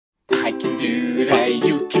I can do that,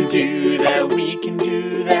 you can do that, we can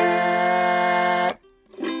do that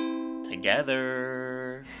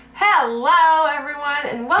together. Hello everyone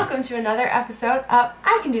and welcome to another episode of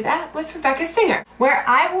I Can Do That with Rebecca Singer, where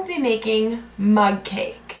I will be making mug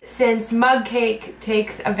cake. Since mug cake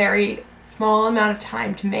takes a very small amount of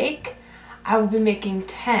time to make, I will be making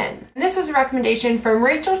 10. And this was a recommendation from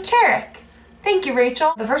Rachel Cherrick. Thank you,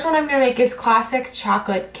 Rachel. The first one I'm gonna make is classic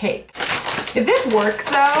chocolate cake. If this works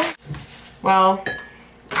though, well,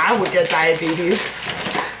 I would get diabetes,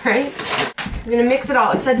 right? I'm gonna mix it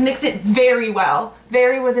all. It said mix it very well.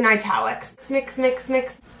 Very was in italics. Mix, mix,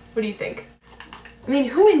 mix. What do you think? I mean,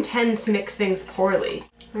 who intends to mix things poorly?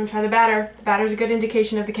 I'm gonna try the batter. The batter's a good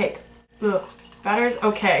indication of the cake. Ugh, batter's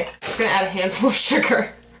okay. Just gonna add a handful of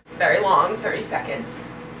sugar. It's very long, 30 seconds.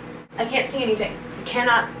 I can't see anything. I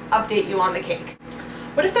cannot update you on the cake.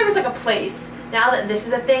 What if there was like a place, now that this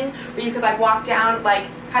is a thing, where you could like walk down like,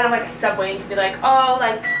 kind of like a subway and you could be like, oh,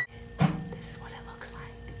 like, this is what it looks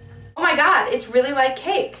like. Oh my god, it's really like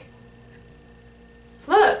cake.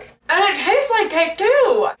 Look, and it tastes like cake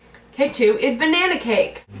too. Cake 2 is banana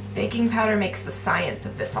cake. Baking powder makes the science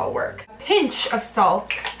of this all work. A pinch of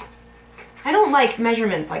salt. I don't like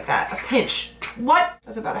measurements like that. A pinch. What?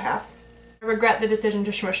 That's about a half. I regret the decision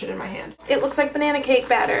to smush it in my hand. It looks like banana cake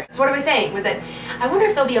batter. So what I was saying was that I wonder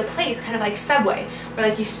if there'll be a place kind of like Subway where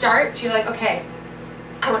like you start, so you're like, okay,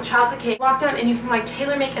 I want chocolate cake. Walk down and you can like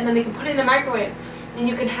tailor make and then they can put it in the microwave and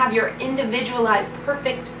you can have your individualized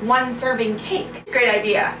perfect one serving cake. Great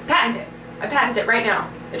idea. Patent it. I patent it right now.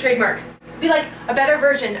 The trademark. Be like a better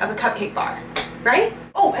version of a cupcake bar, right?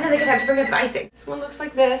 Oh, and then they could have different kinds of icing. This one looks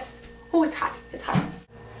like this. Oh, it's hot. It's hot.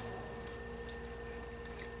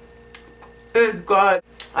 It's good.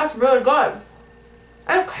 That's really good.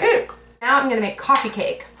 And cake. Now I'm gonna make coffee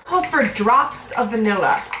cake. Calls for drops of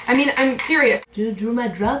vanilla. I mean, I'm serious. Do my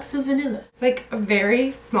drops of vanilla. It's like a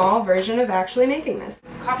very small version of actually making this.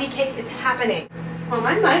 Coffee cake is happening. Well,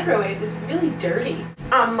 my microwave is really dirty.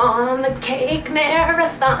 I'm on the cake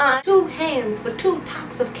marathon. 2 hands for 2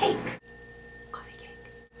 tops of cake. Coffee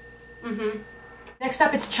cake. Next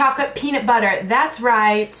up, it's chocolate peanut butter. That's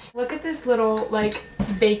right. Look at this little, like,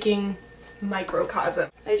 baking microcosm.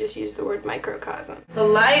 I just used the word microcosm. The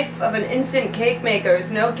life of an instant cake maker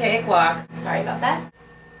is no cakewalk. Sorry about that.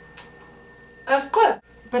 That's good.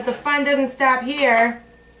 But the fun doesn't stop here.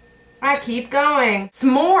 I keep going.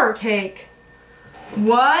 S'more cake.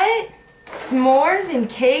 What? S'mores in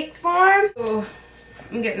cake form? Ugh,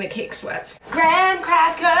 I'm getting the cake sweats. Graham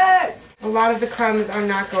crackers! A lot of the crumbs are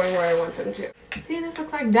not going where I want them to. See, this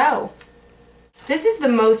looks like dough. This is the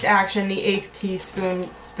most action the 8th teaspoon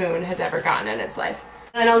spoon has ever gotten in its life.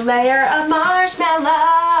 And a layer of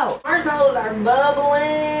marshmallow! Marshmallows are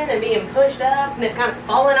bubbling and being pushed up and they've kind of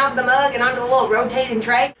fallen off the mug and onto the little rotating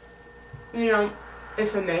tray. You know,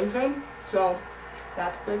 it's amazing, so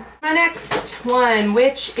that's good. My next one,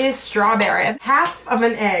 which is strawberry. Half of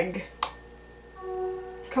an egg.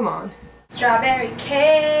 Come on. Strawberry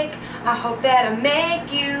cake, I hope that'll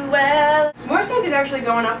make you well. S'mores cake is actually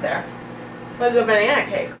going up there. With the banana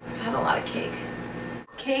cake. I've had a lot of cake.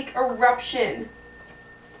 Cake eruption.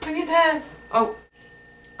 Look at that. Oh,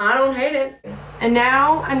 I don't hate it. And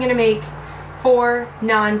now I'm gonna make 4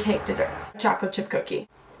 non-cake desserts. Chocolate chip cookie.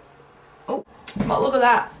 Oh, well, look at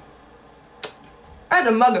that. That's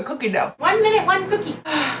a mug of cookie dough. 1 minute, 1 cookie.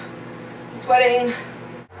 Sweating.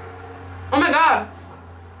 Oh my god.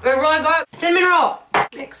 They're really good. Cinnamon roll.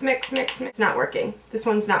 Mix, mix, mix, mix. It's not working. This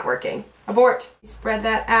one's not working. Abort. You spread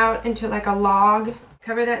that out into like a log.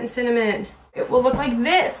 Cover that in cinnamon. It will look like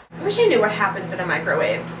this. I wish I knew what happens in a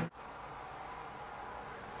microwave.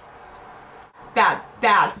 Bad,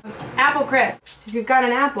 bad. Apple crisp. So if you've got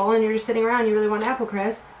an apple and you're just sitting around, you really want apple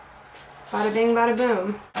crisp. Bada bing, bada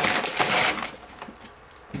boom.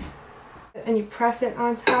 And you press it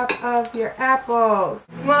on top of your apples.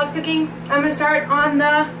 While it's cooking, I'm gonna start on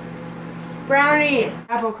the brownie.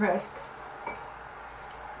 Apple crisp.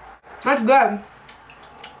 That's good.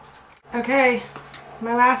 Okay,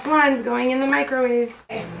 my last one's going in the microwave.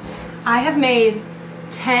 Okay. I have made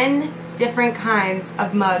 10 different kinds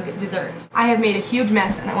of mug dessert. I have made a huge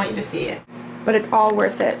mess and I want you to see it. But it's all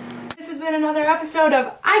worth it. This has been another episode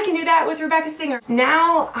of I Can Do That with Rebecca Singer.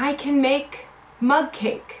 Now I can make mug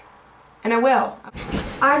cake. And I will.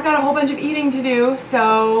 I've got a whole bunch of eating to do,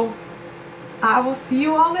 so I will see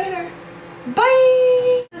you all later.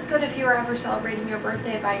 Bye! It's good if you were ever celebrating your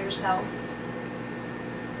birthday by yourself.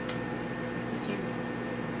 If you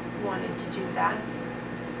wanted to do that.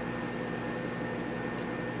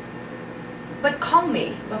 But call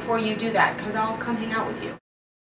me before you do that, because I'll come hang out with you.